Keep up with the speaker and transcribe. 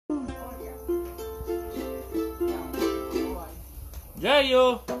Yeah,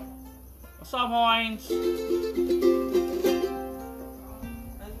 you. What's up, Hawaiians?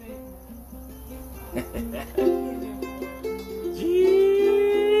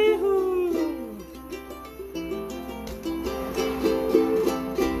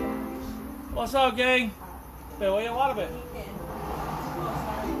 What's up, gang? Hey, where your water bed?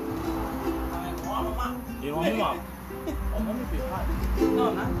 You want him up? Oh, let me be hot.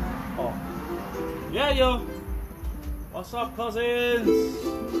 No, not. Oh. Yeah, yo. What's up, cousins?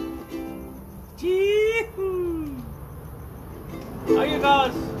 Gee-hoo. How you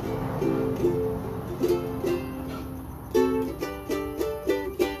guys?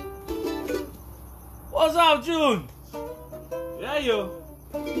 What's up, June? Yeah, yo.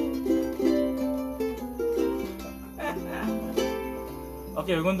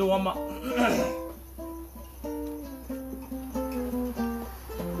 Okay, we're gonna do one more.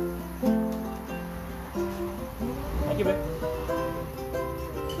 Thank you, babe.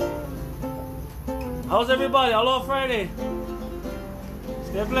 How's everybody? Hello, Friday.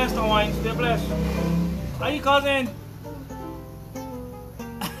 Stay blessed, Hawaiian. Stay blessed. How you, cousin?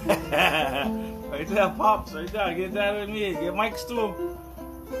 Right there, Pops. Right there. Get that with me. Get Mike's too.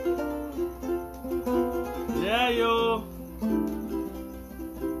 Yeah, yo.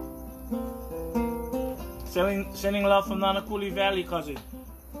 Sending love from Nanakuli Valley, cousin.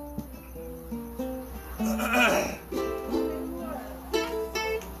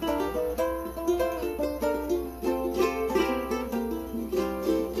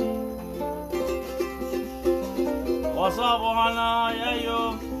 What's up, Ohana? Yeah,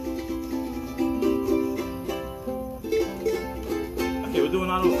 yo. Okay, we're doing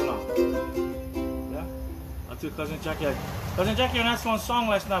another one for now. Yeah? I'll tell Cousin Jackie. Cousin Jackie asked for a song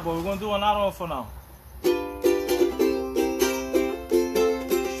last night, but we're going to do another one for now.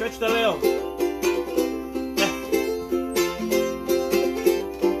 Stretch the Leo.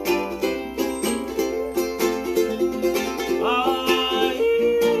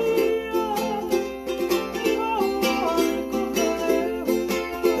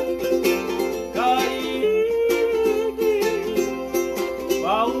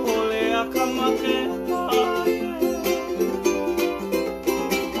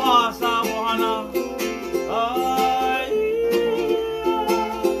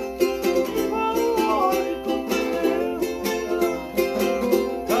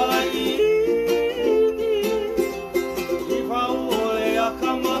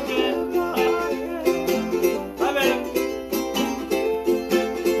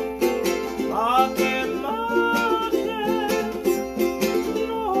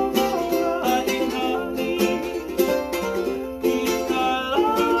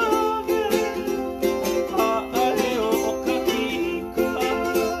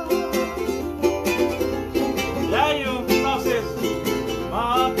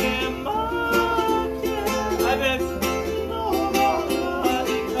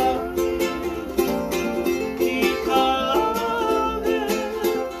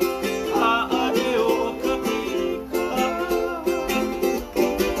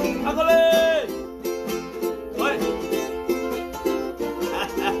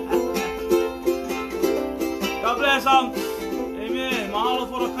 God bless them. Amen. Mahalo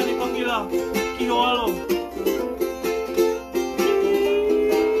for the Kanikapila. Kihoalo.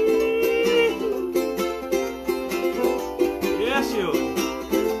 Yes, you.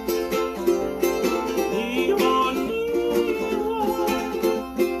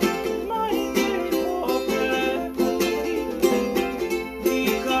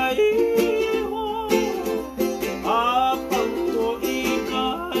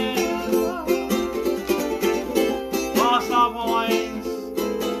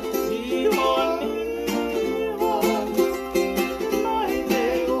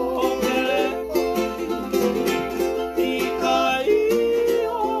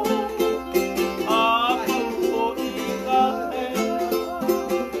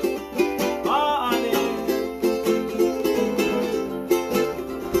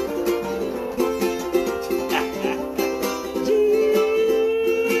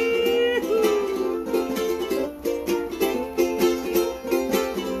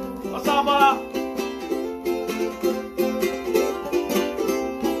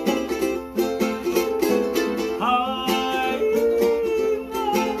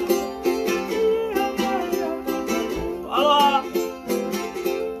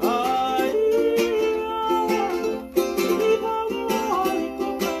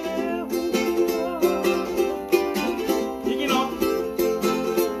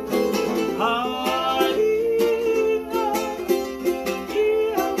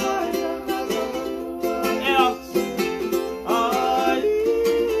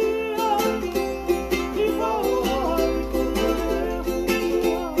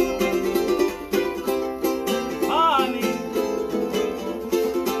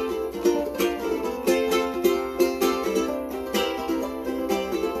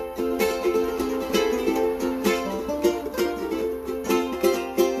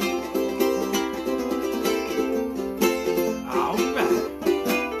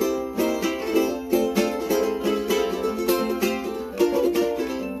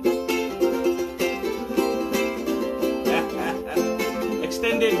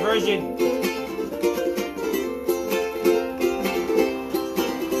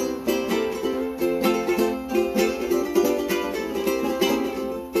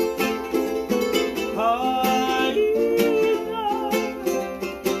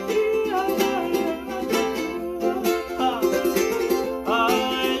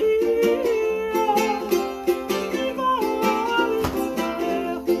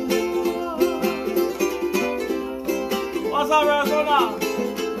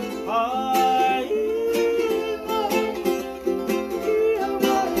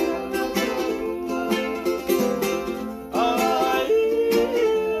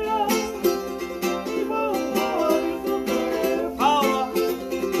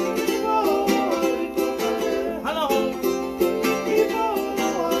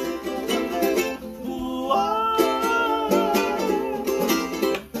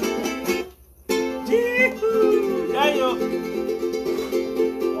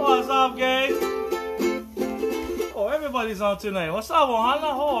 on tonight? What's up,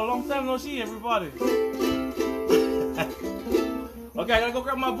 Ohana? Oh, long time no see, everybody. Okay, I gotta go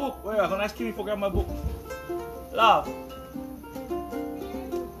grab my book. Wait, I'm gonna ask Kimmy for grab my book. Love.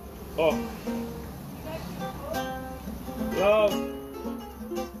 Oh. Love.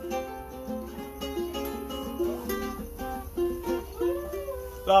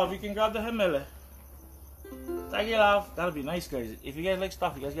 Love, you can grab the Hamele. Thank you, love. That'll be nice, guys. If you guys like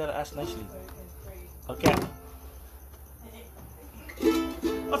stuff, you guys gotta ask nicely. Okay.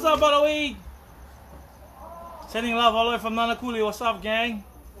 What's up, by the way? Sending love all the way from Nanakuli. What's up, gang?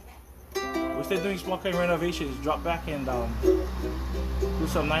 We're still doing small kind renovations. Drop back and do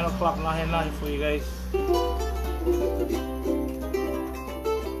some 9 o'clock nahe for you guys.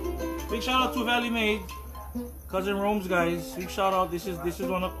 Big shout out to Valley Maid, Cousin Rome's guys. Big shout out. This is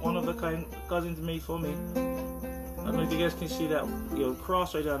one of the kind cousins made for me. I don't know if you guys can see that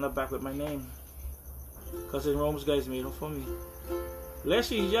cross right there on the back with my name. Cousin Rome's guys made it for me.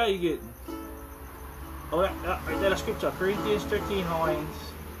 Blessings, yeah, you get. Oh, right there, the scripture, Corinthians 13, Hawaiians.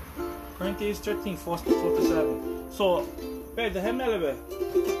 Corinthians 13, 4-7. So, babe, the Hemele, babe.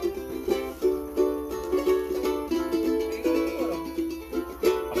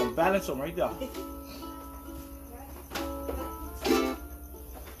 I'm gonna balance them right there.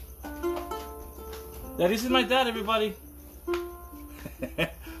 Yeah, this is my dad, everybody.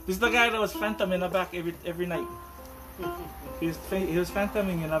 This is the guy that was phantom in the back every night. He was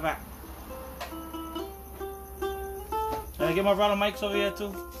phantoming in the back. And I get my brother Mike's over here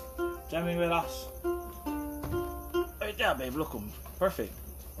too, jamming with us. Right there, babe, look him, perfect.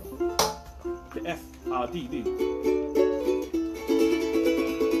 The F, D.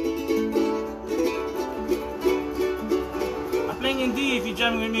 I'm playing in D if you're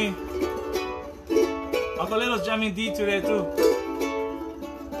jamming with me. Uncle Little's jamming D today too.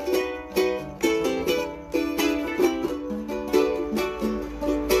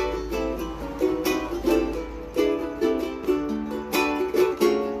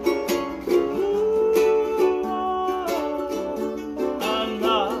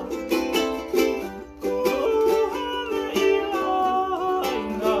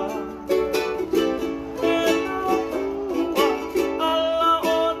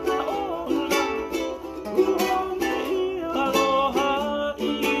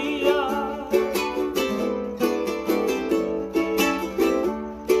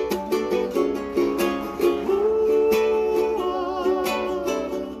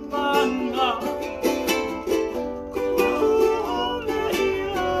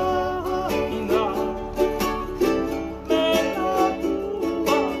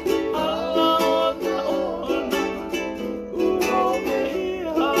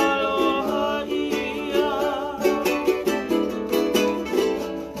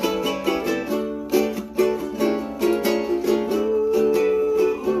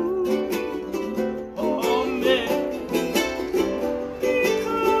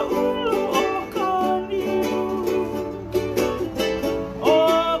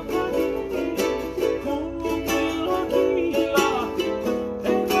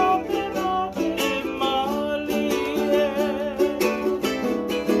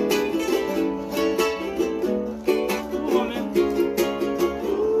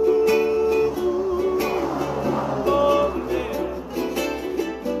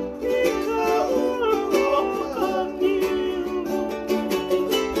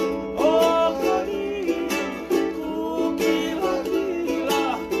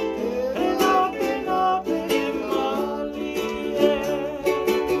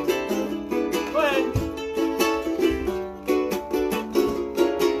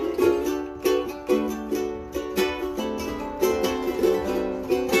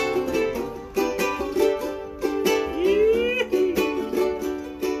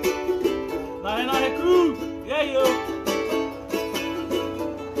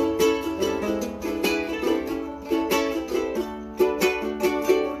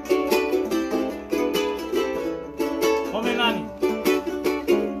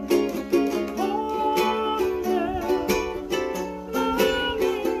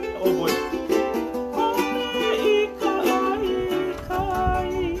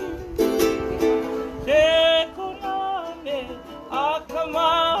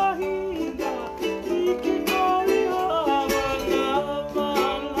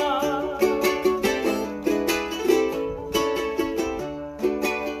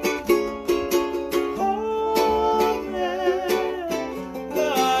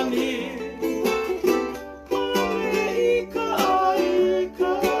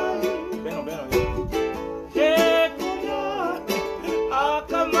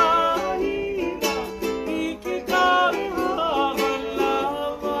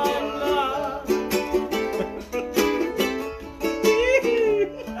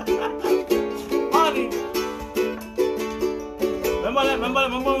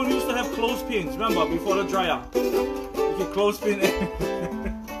 remember, before the dryer, you can clothespin.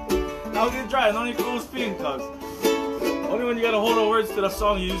 Now get dry, don't need clothespin, cuz. Only when you gotta hold the words to the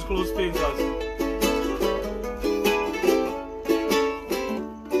song, you use clothespin, cuz.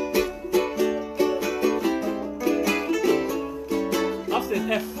 Upstairs,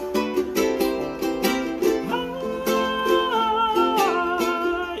 F.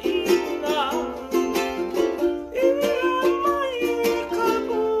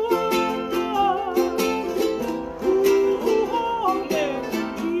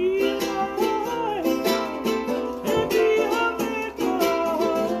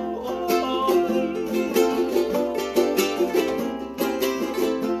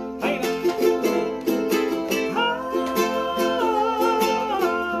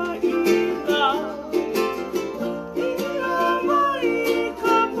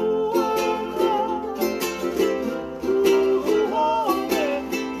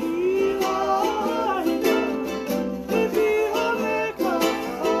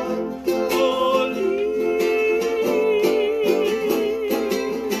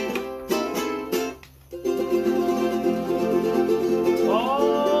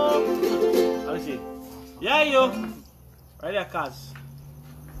 Right there, cuz.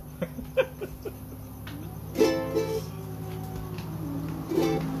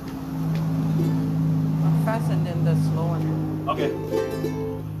 I'm fastening the slow one. Okay.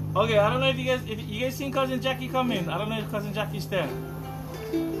 Okay, I don't know if you guys seen Cousin Jackie come in. I don't know if Cousin Jackie's there.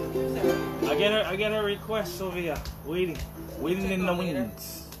 I get her request over here. Waiting in the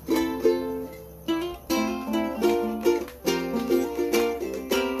wings.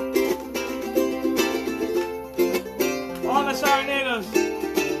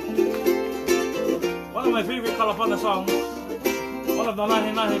 One of my favorite Kamealoha songs. One of the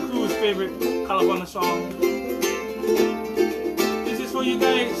Nahe Crew's favorite Kamealoha songs. This is for you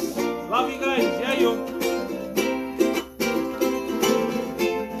guys. Love you guys. Yeah, yo.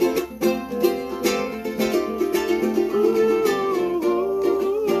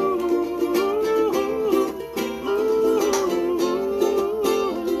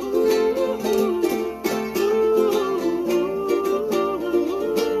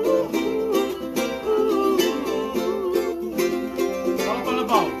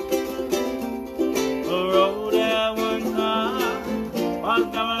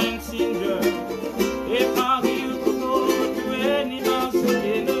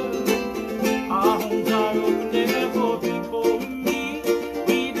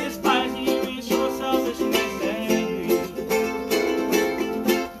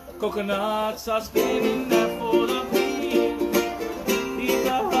 Coconuts are spinning there for the queen. These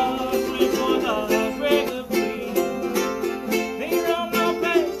are hustling for the greater queen. They run no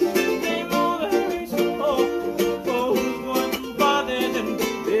place, they move very slow. For who's going to bother them?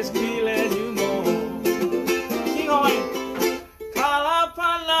 This queen let you know. Sing away.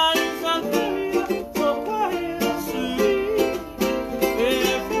 Kalapana is a very so quiet and sweet.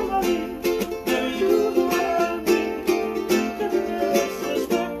 If you love me, then you love me.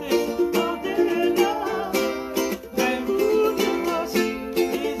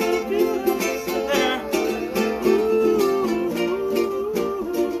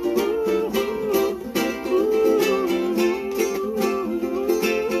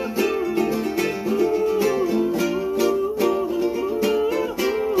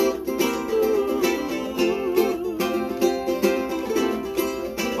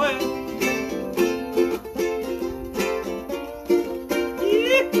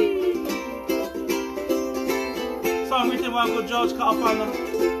 So I'm written by Uncle George Kalapana.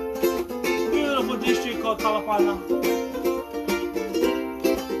 Beautiful district called Kalapana.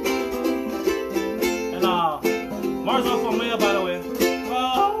 And Marzo from Maya, by the way.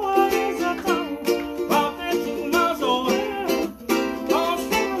 Oh, is a town about 13 miles away. All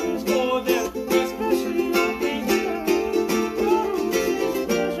stories go there, especially on the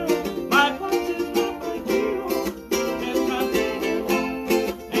my place is not like you. It's not taking home.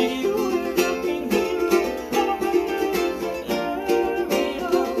 And you are looking here.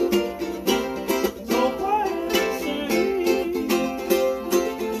 So quiet and sweet.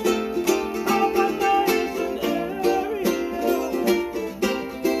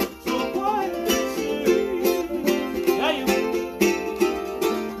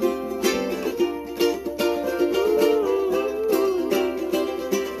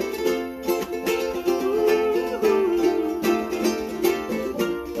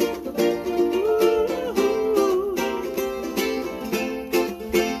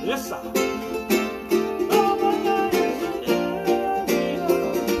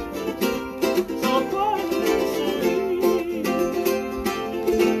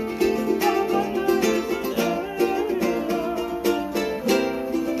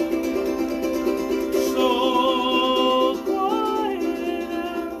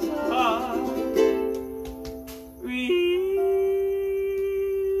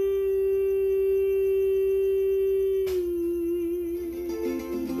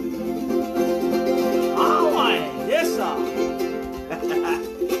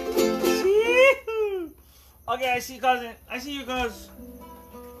 I see cousin. I see you guys.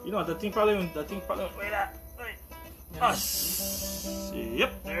 You know the thing probably wait that. Wait. Us.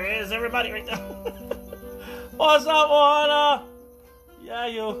 Yep, there is everybody right there. What's up, Ohana? Yeah,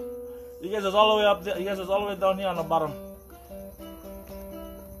 you. You guys is all the way up there. You guys is all the way down here on the bottom.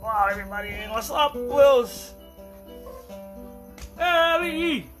 Wow, everybody. What's up, Wills? Hey,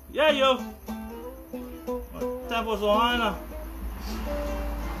 Lee. Yeah, yo. Time for Ohana.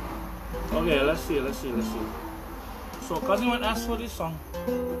 Okay, let's see. So cousin went ask for this song.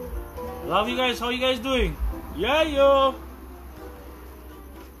 Love you guys. How you guys doing? Yeah, yo.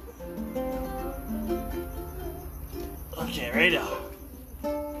 Okay, right now.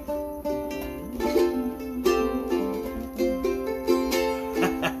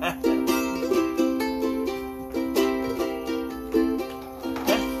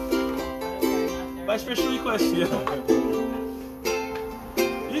 By special request, yeah.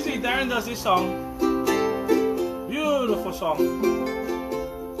 Usually Darren does this song. Beautiful song.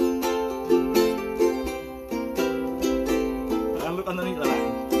 And look underneath the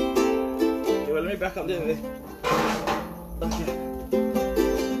line. Okay, well, let me back up there. Okay.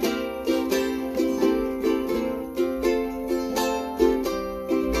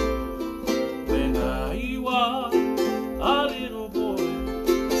 When I was a little boy,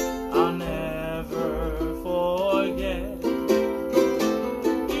 I'll never forget.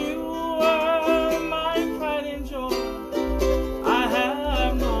 You were my pride and joy. I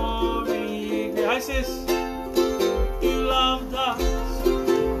have no regret. Hi, sis. You loved us,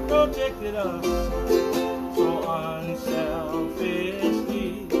 protected us so unselfishly.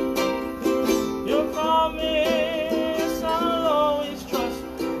 Your promise I'll always trust.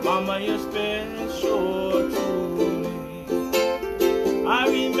 Mama, you're special to me. I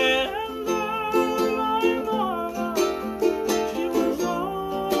remember my mama. She was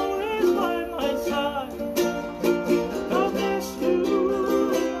always by my side. God bless you,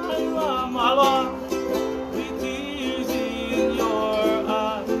 my mama. With tears in your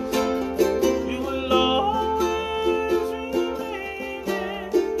eyes, you will always remain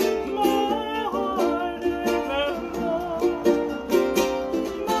in my heart evermore.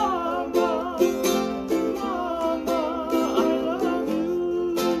 Mama, mama, I love you.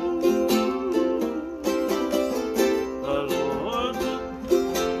 The Lord took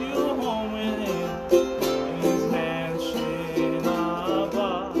you home with him in his mansion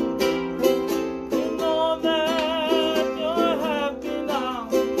above. You know that you're happy now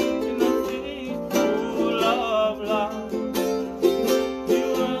in the faithful of love. You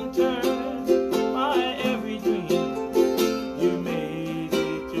unturned my every dream. You made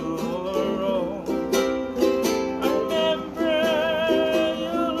it your own. I remember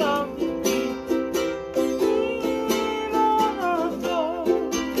you loved me queen on the throne.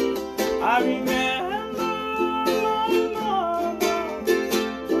 I remember my mama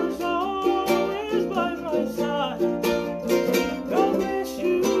was always by my side. God bless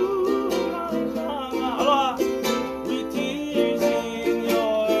you, my mama. Aloha. With tears in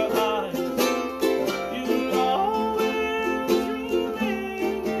your eyes, you'll always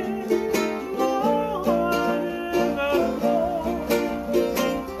remain in my heart evermore.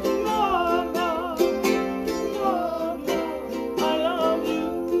 Mama, mama, I love you.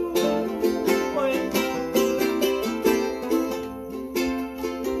 Wait.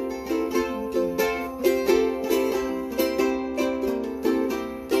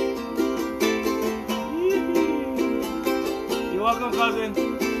 You're welcome, cousin.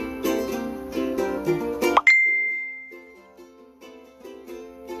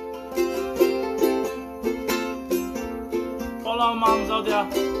 All our moms out there,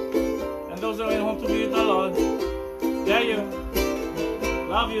 and those that went home to be with the Lord. Yeah, you.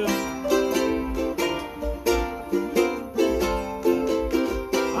 Love you.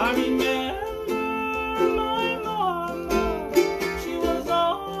 I remember my mama. She was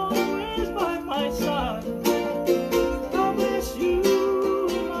always by my side. God bless you,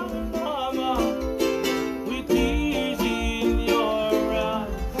 my mama. With tears in your eyes,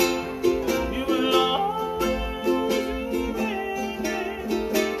 you will always remain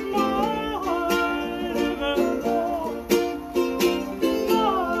in my heart evermore.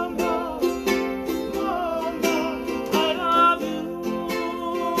 Mama, mama, I love you.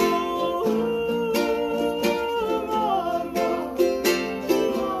 Mama,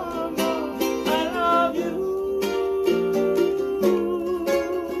 mama, I love you.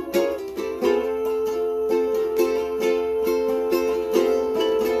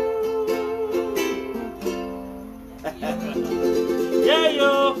 Yeah, yo.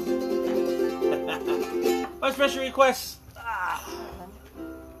 My special request.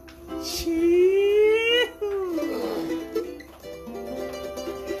 Chee-hoo.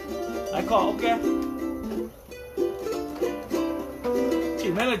 call, okay?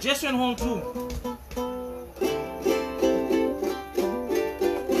 Gee, man, Jess went home too.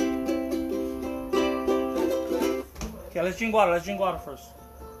 Okay, let's drink water. Let's drink water first.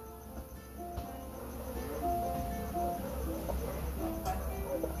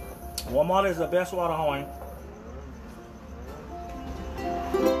 Warm water is the best water, Hawaiian.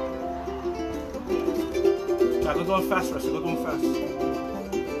 Yeah, go doing fast first. Go doing fast.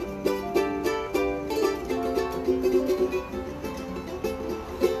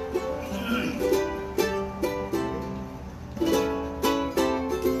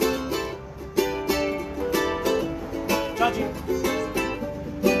 Chachi.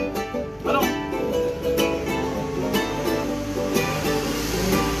 Hello.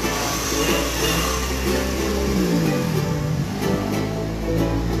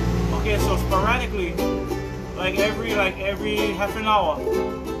 Okay, so sporadically, like every half an hour,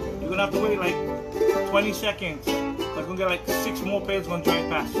 you're gonna have to wait like 20 seconds. We're gonna get like 6 more pairs gonna drive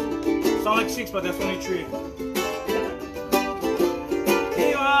past. Sound like 6, but that's only 3.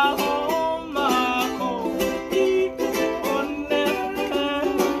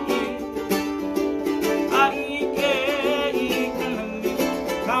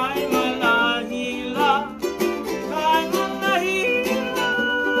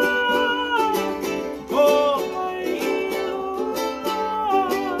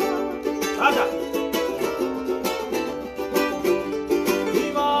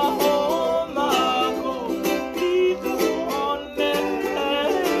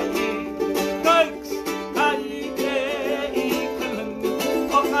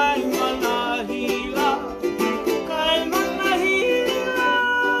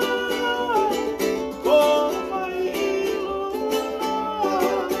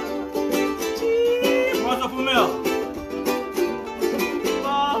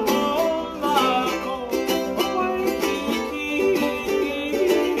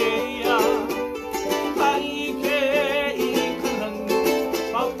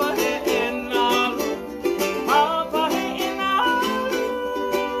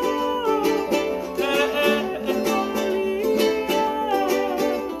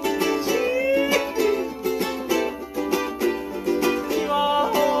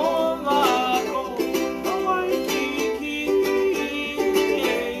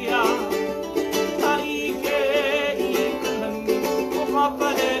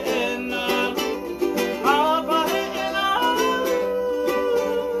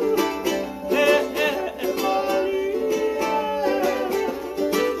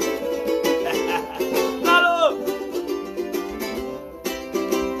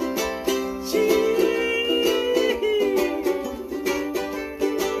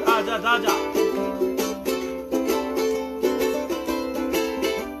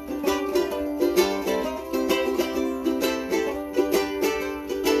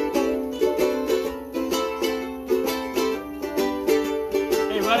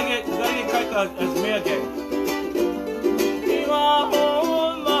 As me again.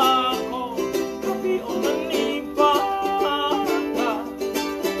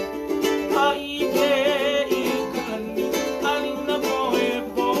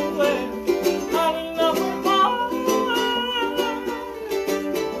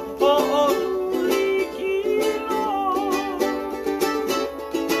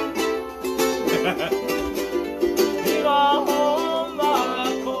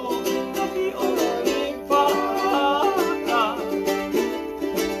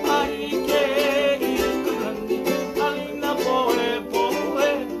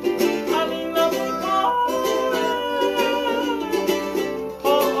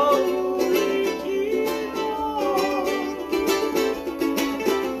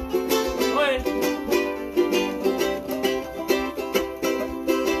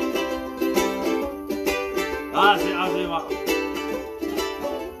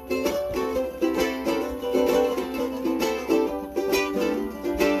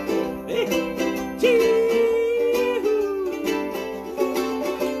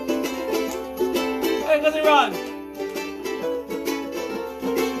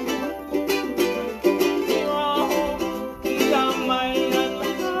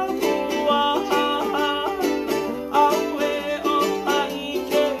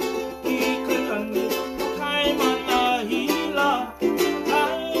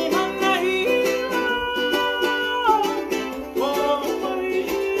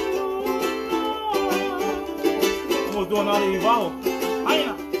 Doing all the evolve.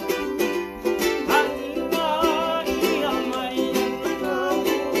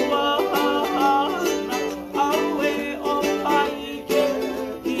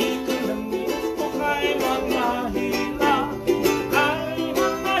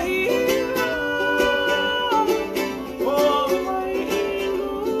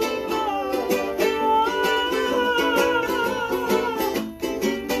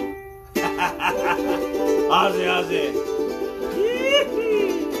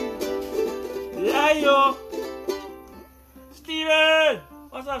 Hey yo! Steven!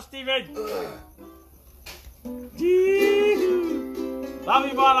 What's up, Steven? Love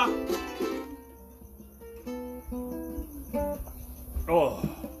you, brother. Oh.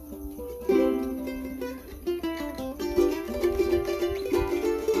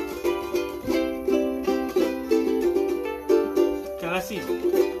 Can I see?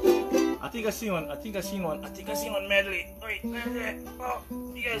 I think I see one. I think I see one. I think I see one medley. Wait, where's it? Oh,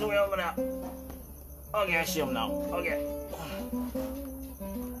 you guys are way over there. Okay, I see him now. Okay.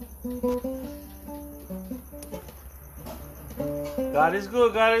 God is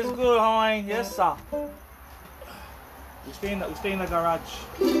good, Hawaiian. Yes, sir. We stay in the garage.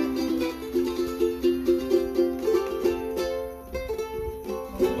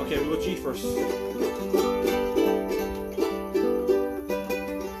 Okay, we go G first.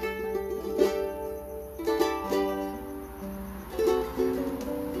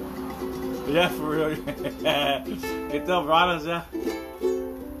 Yeah, for real. Get the brothers, yeah.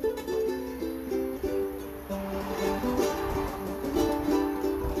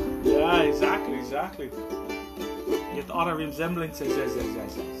 Yeah, exactly. Get all the resemblances, yes.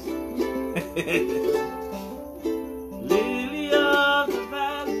 Lily of the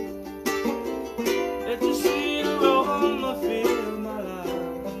valley, let your sweet aroma fill my life.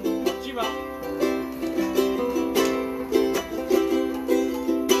 Chiba.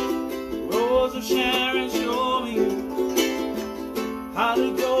 Rose of Sharon, show me how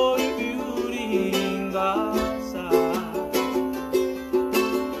to go to beauty in God's sight.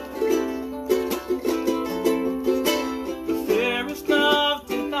 The fairest of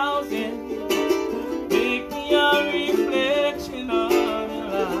 10,000, make me a reflection of your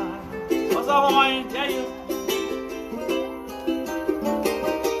life. What's up, Hawaiian? Yeah, you.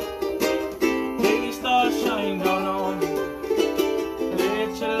 Make your stars shine down on me.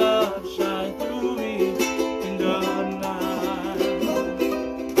 Let your love shine through me in the night.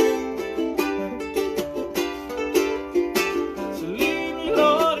 So lead me,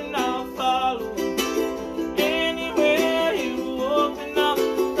 Lord, and I'll follow. Anywhere you open up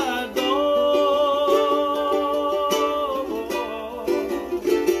that door.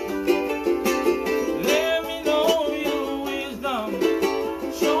 Let me know your wisdom.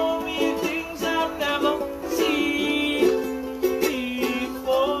 Show me things I've never seen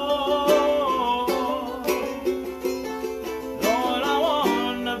before. Lord, I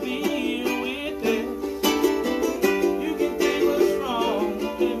wanna be a witness. You can take what's wrong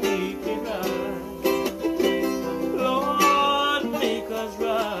and make it right. Lord, make us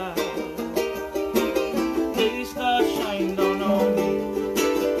right. Let your stars shine down on me.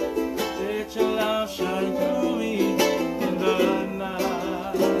 Let your love shine through me in the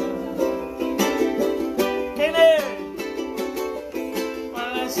night. Hey there!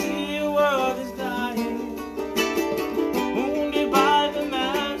 While I see your world is dying, wounded by the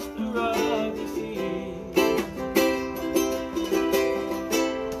master of the sea.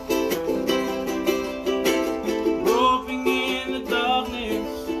 Groping in the darkness,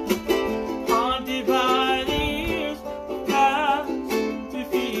 haunted by the years of past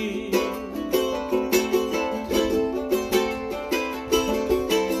defeat.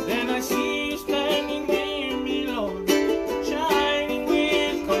 Then I see you standing near me, Lord, shining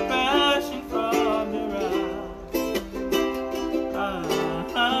with compassion from your eyes.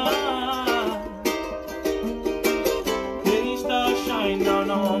 Let your stars shine down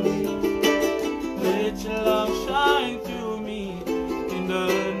on me. Let your love shine through me in the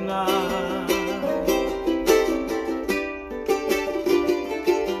night.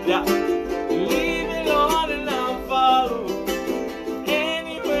 Yeah. Leave me, Lord, and I'll follow.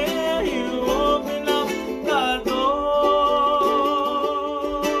 Anywhere you open up the door.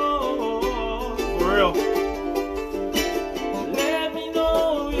 For real. Let me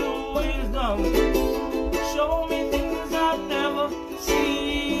know your wisdom. Show me things I've never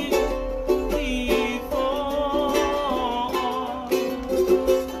seen before.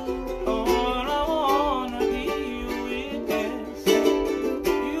 Lord, I wanna be a witness.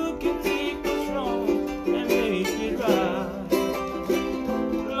 You can take what's wrong and make it right.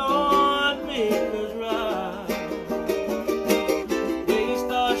 Lord, make us right. Let your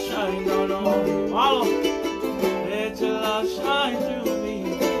stars shine down on me. Follow. Let your love shine through me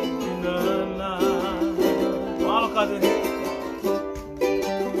in the night. Follow, cousin.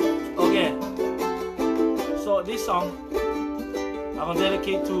 Okay. So this song I'm gonna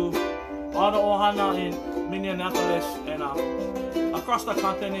dedicate to all the Ohana in Minneapolis and across the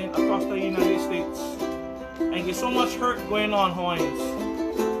continent, across the United States. And get so much hurt going on, Hawaiians.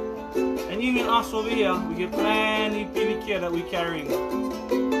 And even us over here, we get plenty care that we carrying.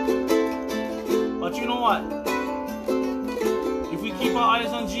 But what? If we keep our eyes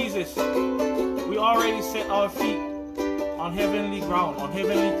on Jesus, we already set our feet on heavenly ground, on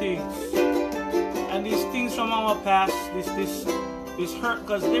heavenly things. And these things from our past, this hurt,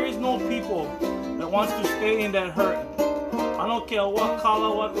 because there is no people that wants to stay in that hurt. I don't care what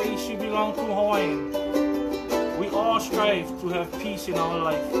color, what race you belong to, Hawaiian. We all strive to have peace in our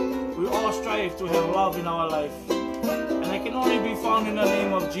life. We all strive to have love in our life. And it can only be found in the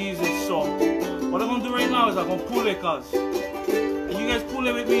name of Jesus. So, what I'm going to do right now is I'm going to pull it, cuz. And you guys pull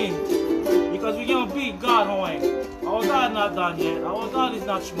it with me. Because we're going to beat God, Hawaiian. Our God not done yet. Our God is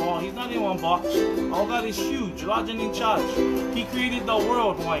not small. He's not in one box. Our God is huge, large and in charge. He created the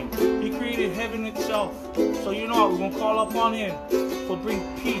world, Hawaiian. He created heaven itself. So you know what? We're going to call upon Him to bring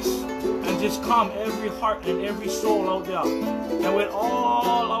peace and just calm every heart and every soul out there. And with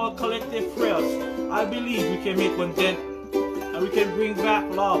all our collective prayers, I believe we can make one dent. And we can bring back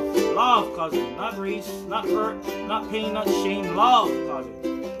love. Love, cousin. Not race, not hurt, not pain, not shame. Love,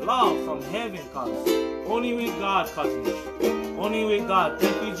 cousin. Love from heaven, cousin. Only with God, cousins. Only with God.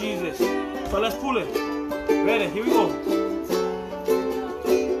 Thank you, Jesus. So let's pull it. Ready? Here we go.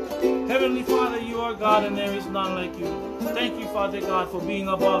 Heavenly Father, you are God and there is none like you. Thank you, Father God, for being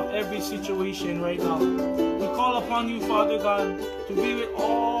above every situation right now. We call upon you, Father God, to be with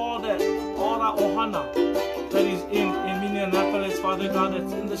all that ohana that is in Minneapolis, Father God,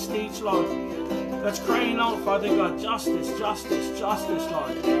 that's in the States, Lord. That's crying out, Father God, justice, justice, justice,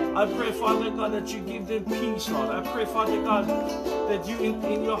 Lord. I pray, Father God, that you give them peace, Lord. I pray, Father God, that you,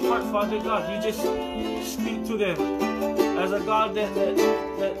 in your heart, Father God, you just speak to them as a God that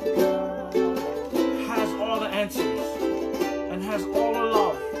has all the answers and has all the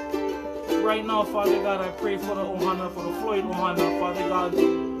love. Right now, Father God, I pray for the ohana, for the Floyd ohana, Father God,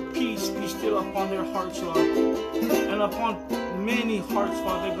 peace be still upon their hearts, Lord, and upon many hearts,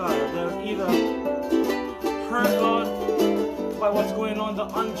 Father God, that are either hurt, Lord, by what's going on, the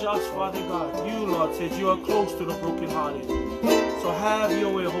unjust, Father God. You, Lord, said you are close to the brokenhearted. So have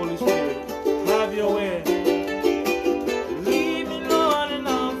your way, Holy Spirit. Have your way. Lead me, Lord, and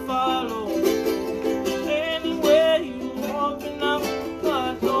I'll follow. Anywhere you open up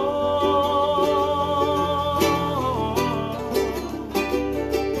the door.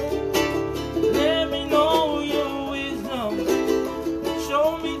 Let me know your wisdom.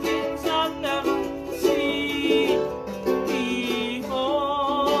 Show me things I've never seen before.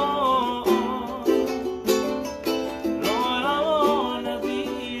 Lord, I wanna be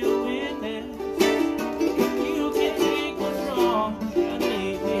a witness. You can take what's wrong and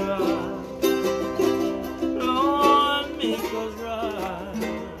make me right. Lord, make us right.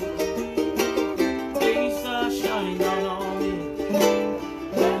 Face the shine down on me.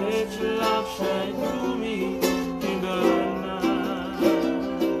 Let your love shine through me in the night.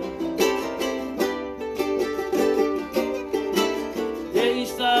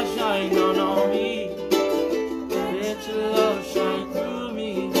 Face the shine down on me. Let your love shine through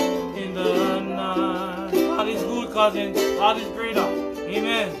me in the night. God is good, cousins. God is greater.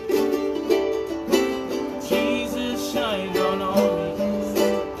 Amen. Jesus, shine down on me.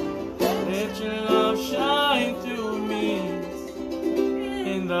 Let your love shine through me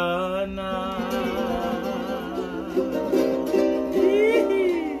in the night.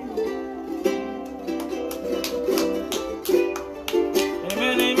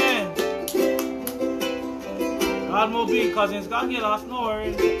 Amen, amen. God will be, cousins. God get us, no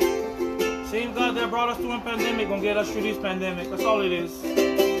worries. Same God that brought us through a pandemic gonna get us through this pandemic. That's all it is.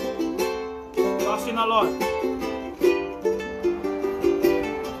 Trust in the Lord.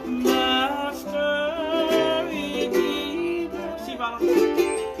 Master, Redeemer, see, brother.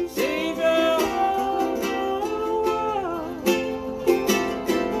 Savior of the world,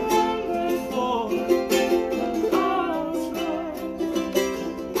 wonderful counselor,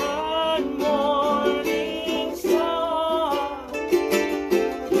 bright morning star,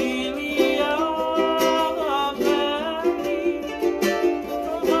 lily of the valley,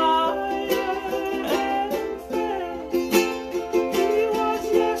 provider and friend. He was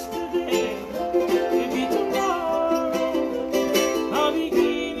yesterday, maybe tomorrow. I'll be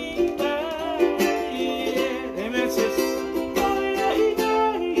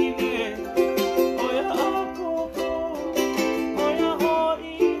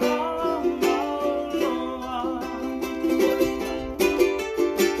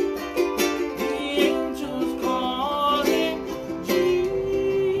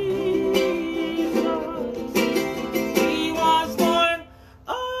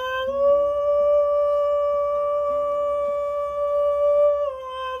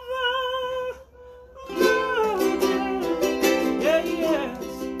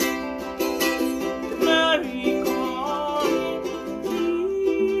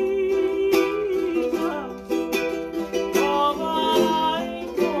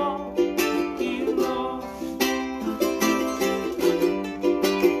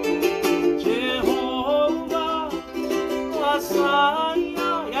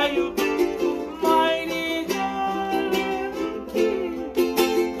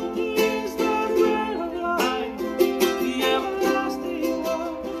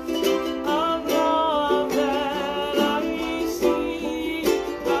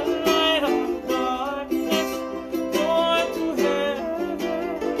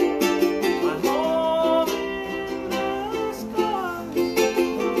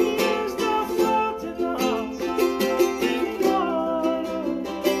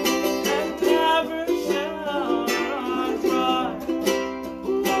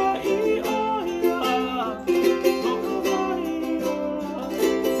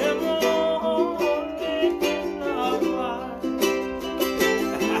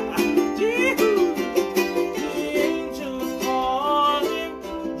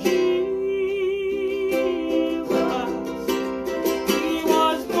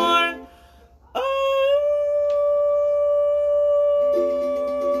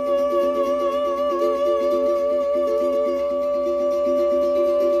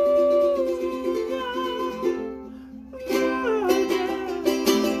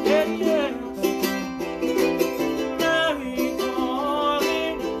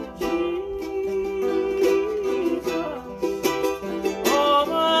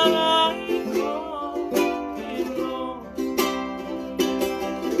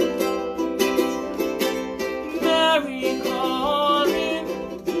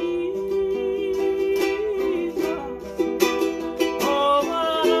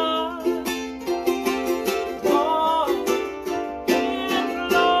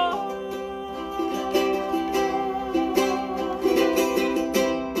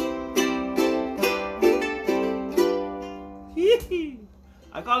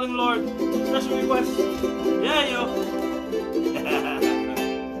calling, Lord. Special request. Yeah, yo.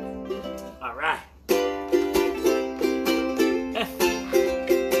 All right.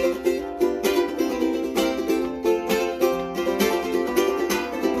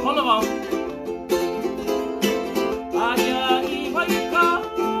 Hold on.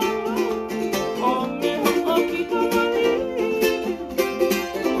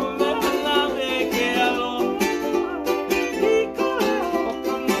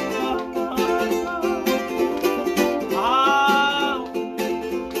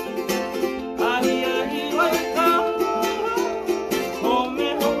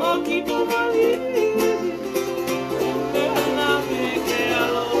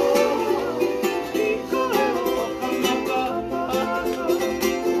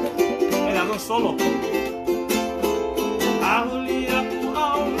 Solo.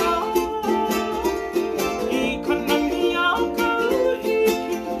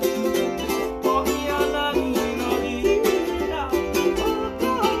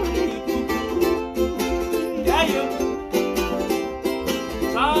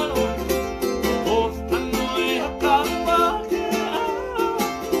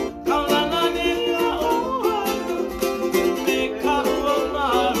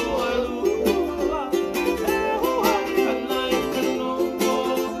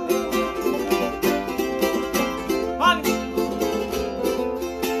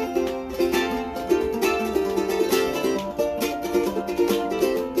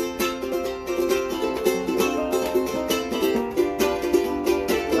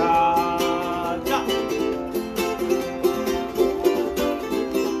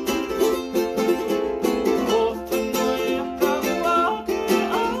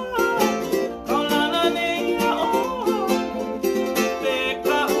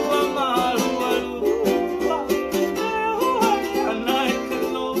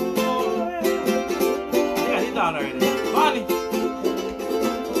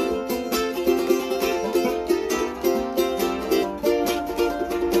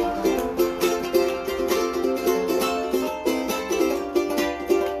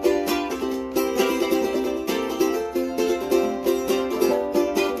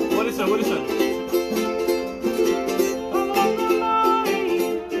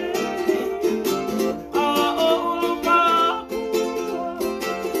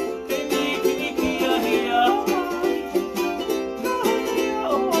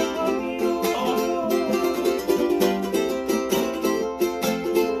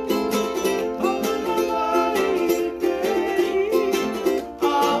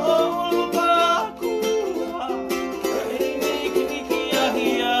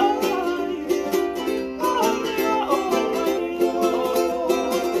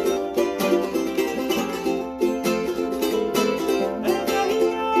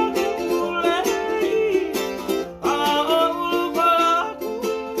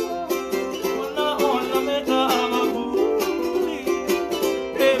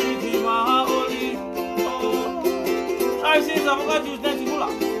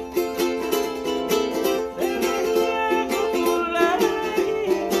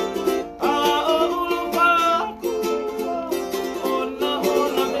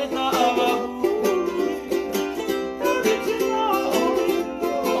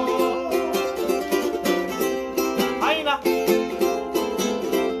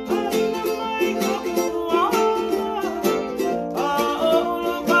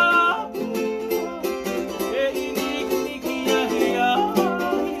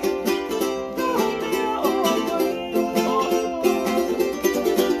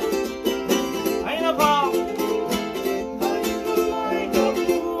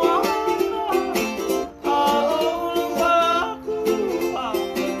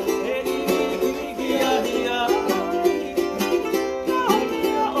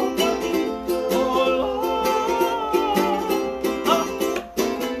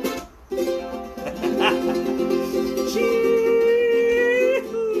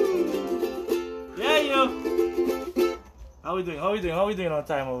 How we doing on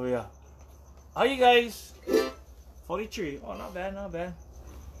time over here? How you guys? 43. Oh, not bad, not bad.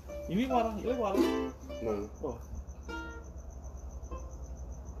 You need water? You like water? No. Oh.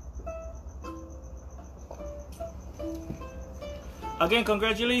 Again,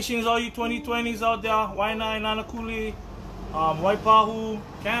 congratulations all you 2020s out there. Y9, Nanakuli, Waipahu,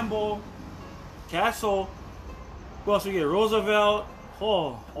 Campbell, Castle. Who else we get? Roosevelt.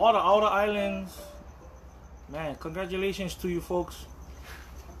 Oh, all the outer islands. Man, congratulations to you folks.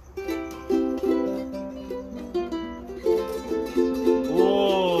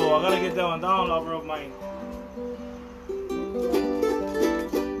 Oh, I gotta get that one down, lover of mine.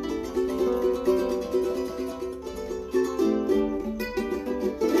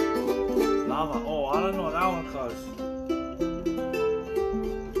 Lava. Oh, I don't know that one, cuz.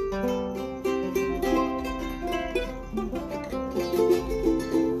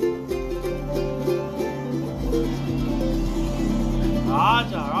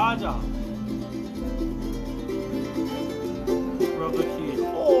 Raja. Rubber key.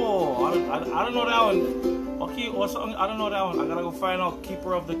 Oh, I don't know that one. Okay, or something. I don't know that one. I gotta go find out.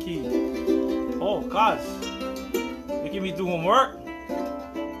 Keeper of the key. Oh, cuz. Making me do homework.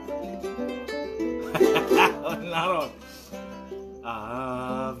 Not on.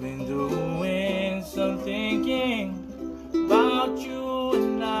 I've been doing some thinking about you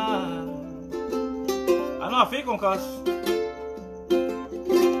and I know I fake on, cuz.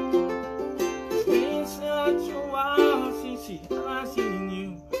 It's been such a while since I've seen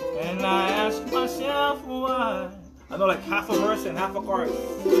you, and I ask myself why. I know like half a verse and half a chorus.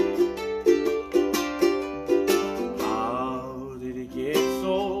 How did it get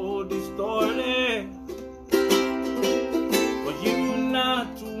so distorted?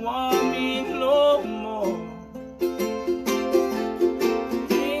 Not to want me no more.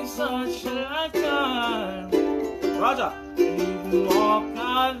 In such a lifetime, Raja, you walk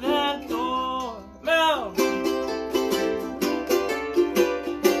out that door. Mel,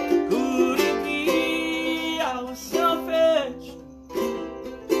 could it be I was selfish?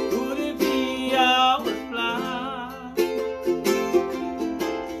 Could it be I was blind?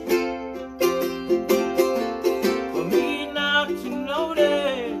 For me not to notice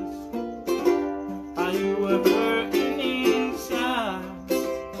how you were hurting inside.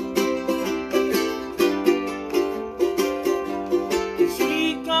 The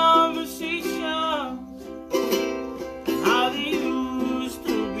sweet conversations, how they used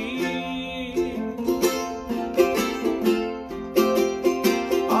to be.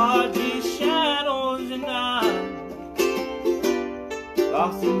 All these shadows and I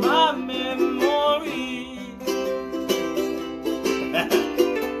lost in my memory.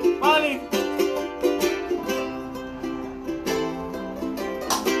 Funny.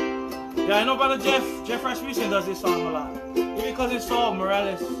 Yeah, I know brother Jeff Rasmussen does this song a lot. Maybe because it's all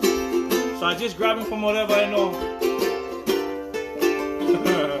Morales. So I just grab him from whatever I know.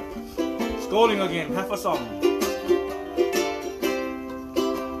 Scolding again, half a song.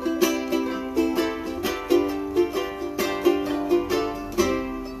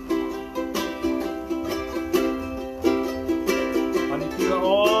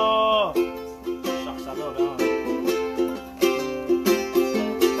 Oh, shucks, I know that one.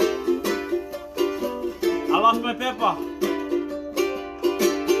 I lost my pepper.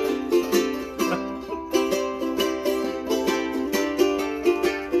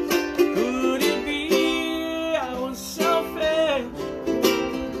 Could it be I was selfish?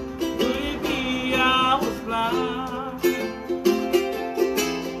 Could it be I was blind?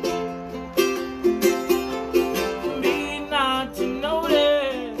 For me not to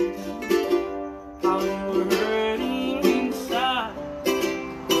notice how you were hurting inside.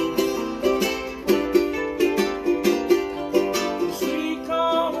 The sweet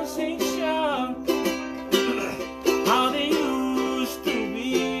conversation, how they used to be.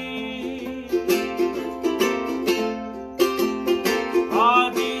 All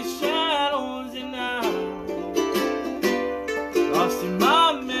these shadows and I lost in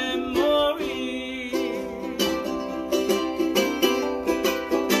my memory.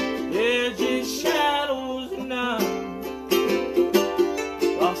 Yeah, just shadows and I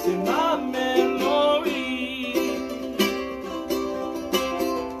lost in my memory.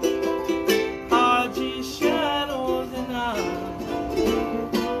 All just shadows and I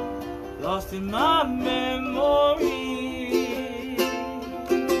lost in my memory.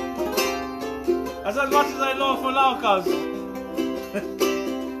 That's as much as I know for now, cuz.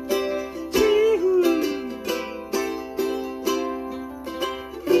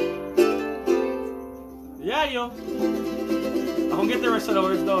 Yeah, yo. I'm gonna get the rest of the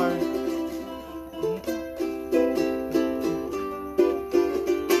words, don't worry.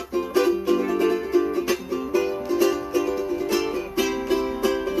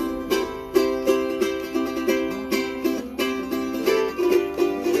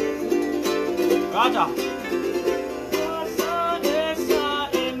 Raja.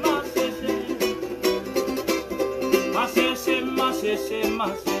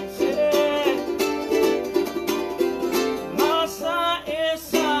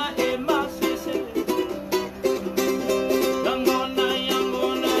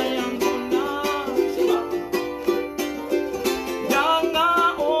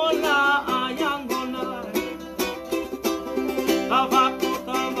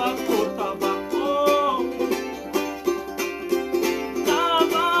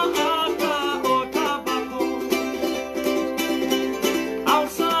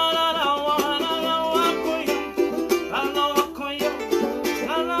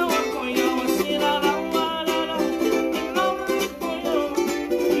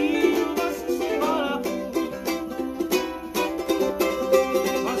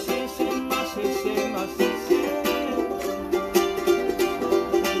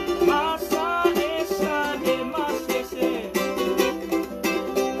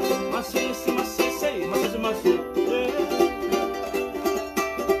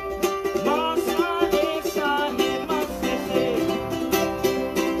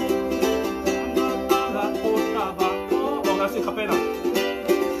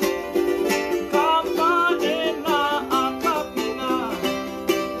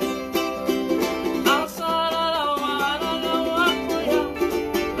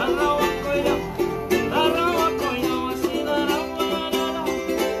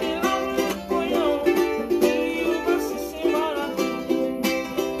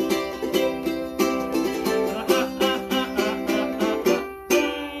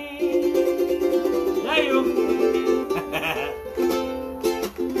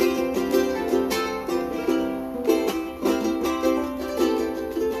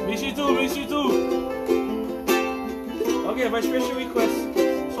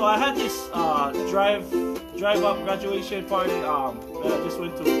 drive up graduation party that I just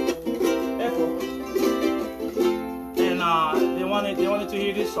went to Echo, and they wanted to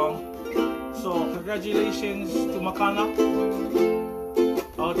hear this song. So congratulations to Makana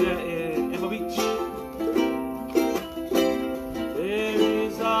out there in Echo Beach. There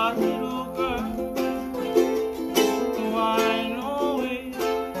is a little girl who I know it.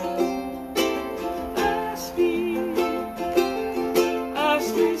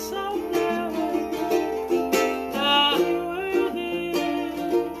 Ask me someday that were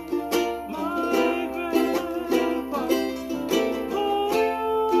there, my grandpa.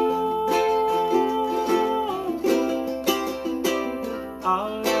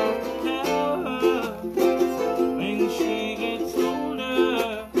 I'll have to tell her when she gets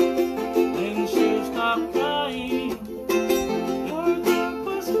older, then she'll stop crying. Your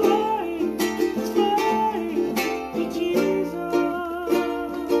grandpa's flying, it's flying to Jesus.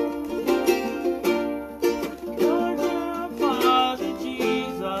 Your grandpa's a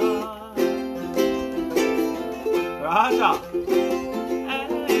Jesus. Raja.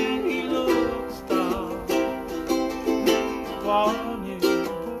 And he looks down upon you.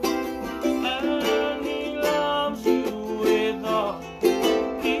 And he loves you with all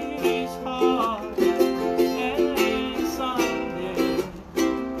his heart. And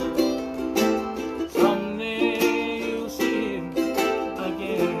someday you'll see him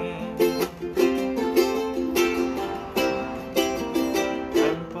again.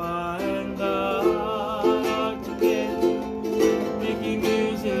 Grandpa and God are together, making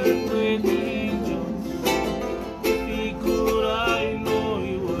music with the angels. If he could, I know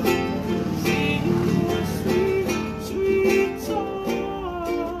he would sing a sweet, sweet song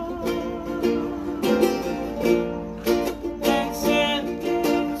and send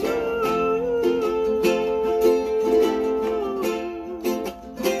it to you.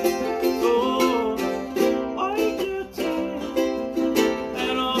 So wipe your tears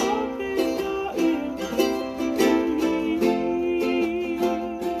and open your ears to hear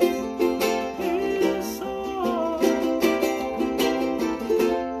his song.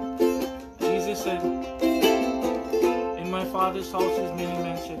 Jesus said, in my Father's house is many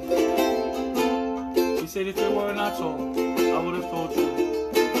mansions. He said, if it were not so, I would have told you.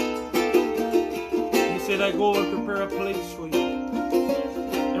 He said, I go and prepare a place for you.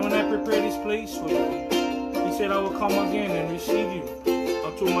 And when I prepare this place for you, he said, I will come again and receive you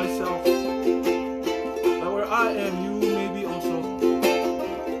unto myself, that where I am, you may be also.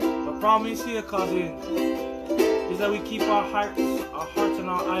 The promise here, cousin, is that we keep our hearts and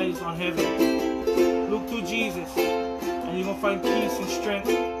our eyes on heaven. Look to Jesus, and you're gonna find peace and strength.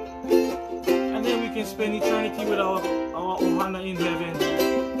 And then we can spend eternity with our Ohana in heaven.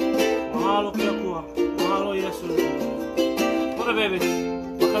 Mahalo kia kua, mahalo Yesu. What a babies,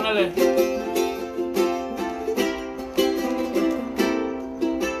 makanale.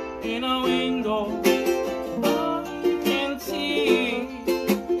 In a window, I can see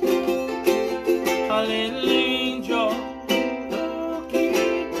a little angel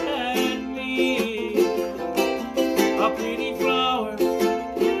looking at me. A pretty flower,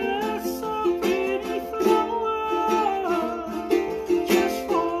 yes, a pretty flower, just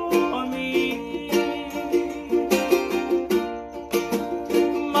for me.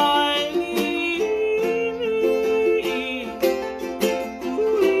 My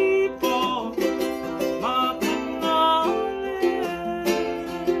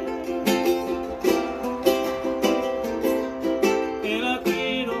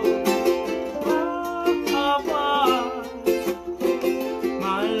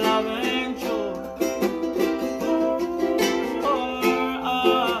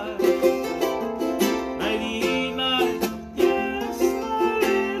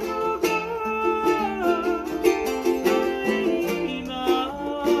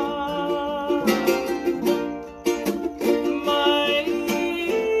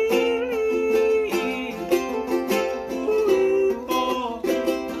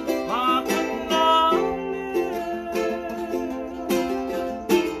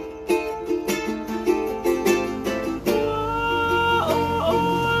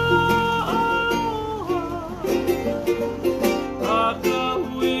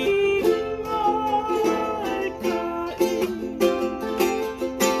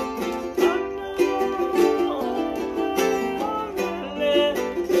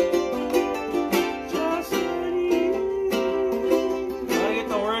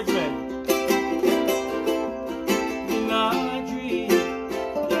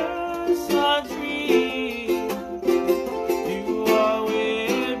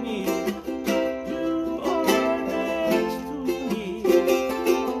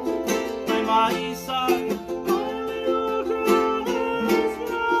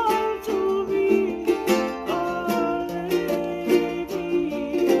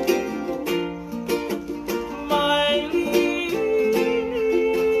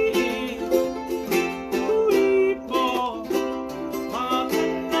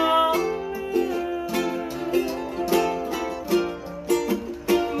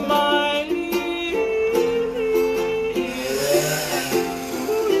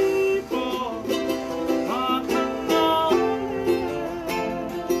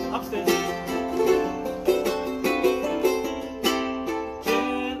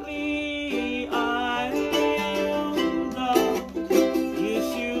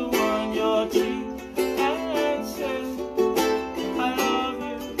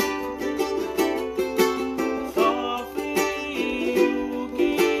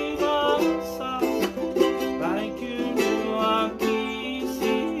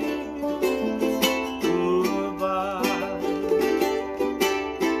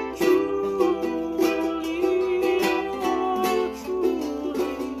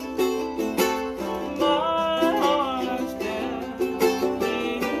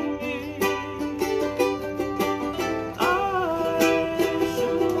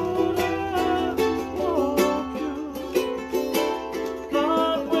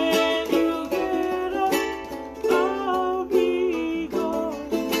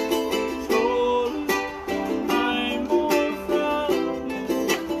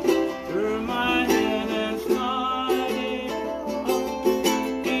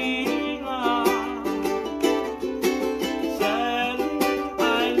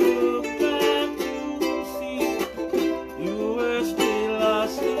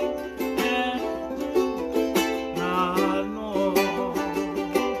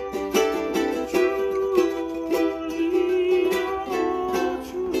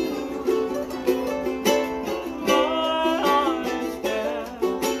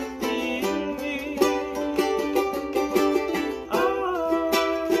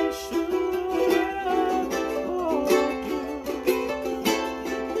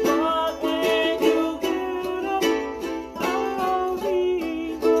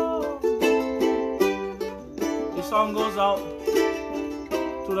song goes out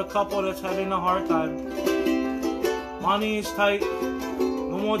to the couple that's having a hard time. Money is tight,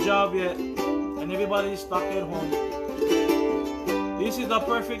 no more job yet, and everybody's stuck at home. This is the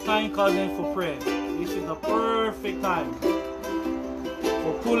perfect time, cousin, for prayer. This is the perfect time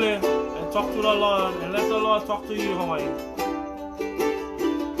for pulling and talk to the Lord and let the Lord talk to you, Hawaii.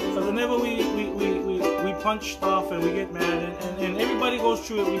 Because whenever we punch stuff and we get mad and everybody goes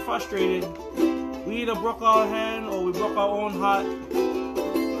through it, we frustrated. We either broke our hand or we broke our own heart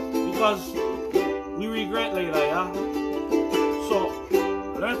because we regret later, yeah? So,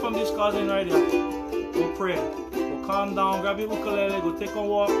 learn from this cousin right here. Go pray. Go calm down, grab your ukulele, go take a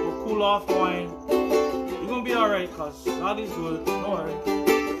walk, go cool off, wine. You're gonna be alright, cause God is good. Don't worry.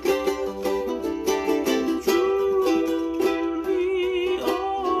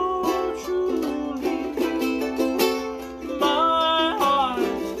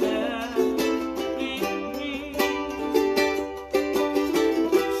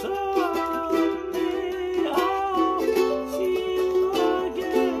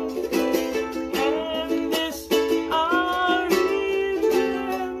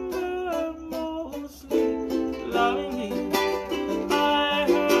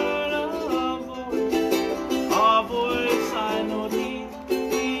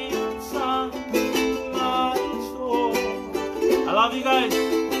 Love you guys.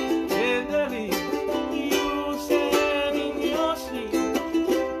 Daddy, you said in your sleep,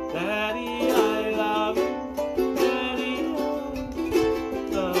 Daddy, I love you. Daddy,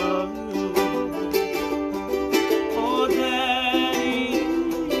 I love you. Oh, Daddy,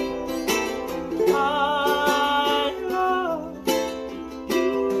 I love you.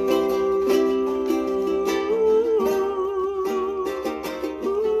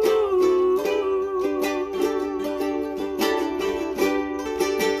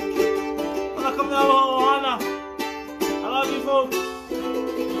 Kamealoha, I love you folks.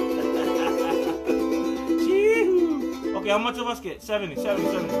 Okay, how much of us get? 70.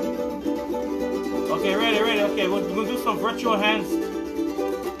 Okay, ready. Okay, we're gonna do some virtual hands.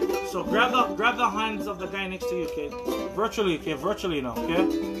 So grab the hands of the guy next to you, okay? Virtually now, okay?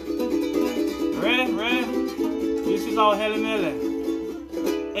 Ready? This is our helimele.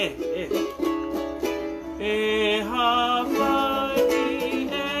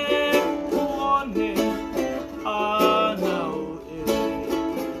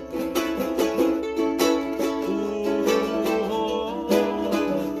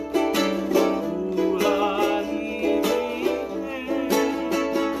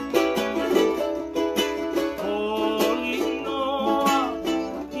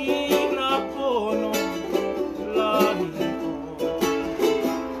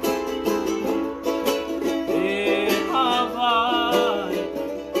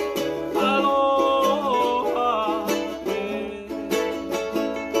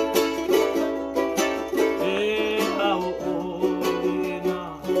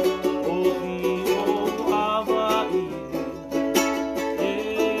 Hawaii.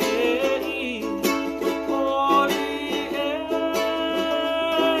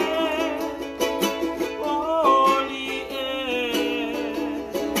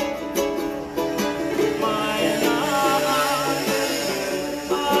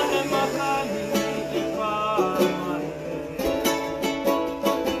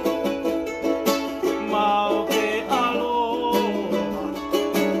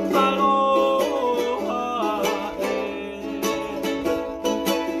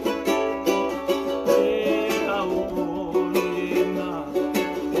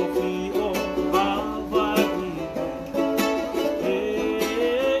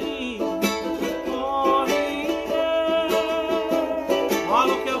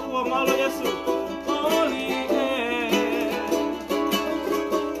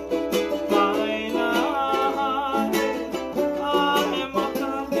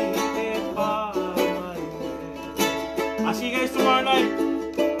 I'll see you guys tomorrow night.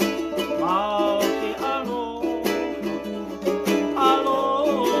 Moke, aloha,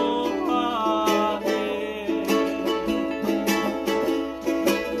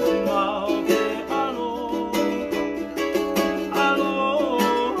 Moke, aloha,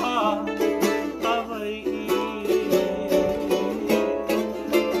 Hawaii.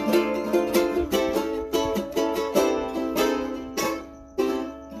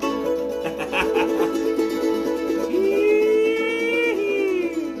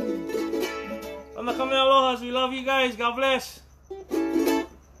 Kamealohas, we love you guys. God bless.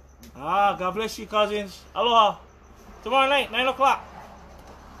 God bless you, cousins. Aloha. Tomorrow night, 9 o'clock.